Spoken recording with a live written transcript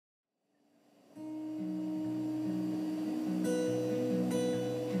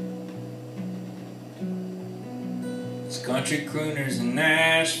These country crooners in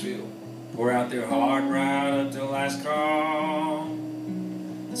Nashville pour out their heart right up to last call.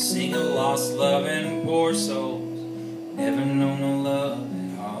 They sing of lost love and poor souls, never known no love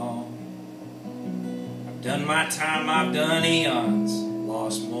at all. I've done my time, I've done eons,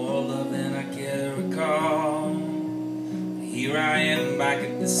 lost more love than I care to recall. But here I am back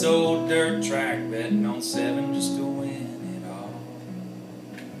at this old dirt track, betting on 7 just to win it all.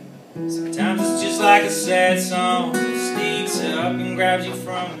 Sometimes it's just like a sad song that sneaks up and grabs you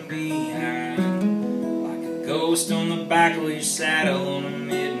from behind, like a ghost on the back of your saddle on a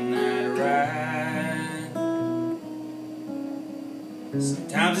midnight ride.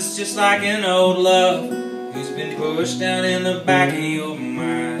 Sometimes it's just like an old love who's been pushed down in the back of your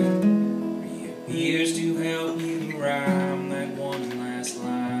mind. He appears to help you rhyme that one last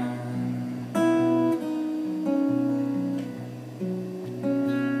line.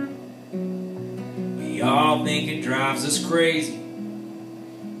 We all think it drives us crazy,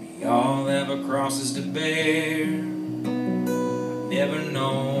 we all have our crosses to bear. I've never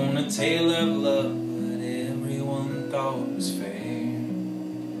known a tale of love that everyone thought was fair.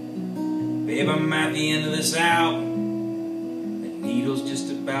 Babe, I'm at the end of this album, the needle's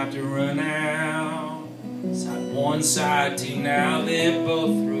just about to run out. Side 1, side 2, now they're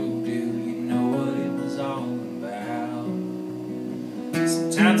both through. Do you know what it was all about?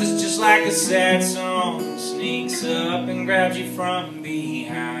 Sometimes it's just like a sad song, sneaks up and grabs you from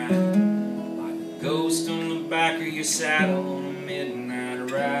behind, like a ghost on the back of your saddle on a midnight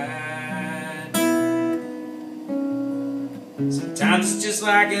ride. Sometimes it's just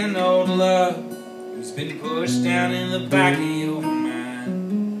like an old love who's been pushed down in the back of your mind.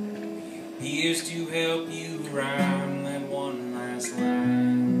 He appears to help you rhyme that one last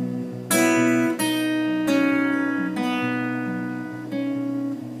line.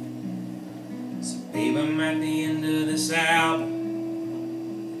 So babe, I'm at the end of this album,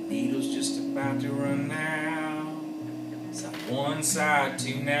 the needle's just about to run out. Side 1, side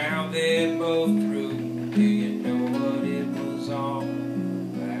 2, now they're both through. Do you know what it was all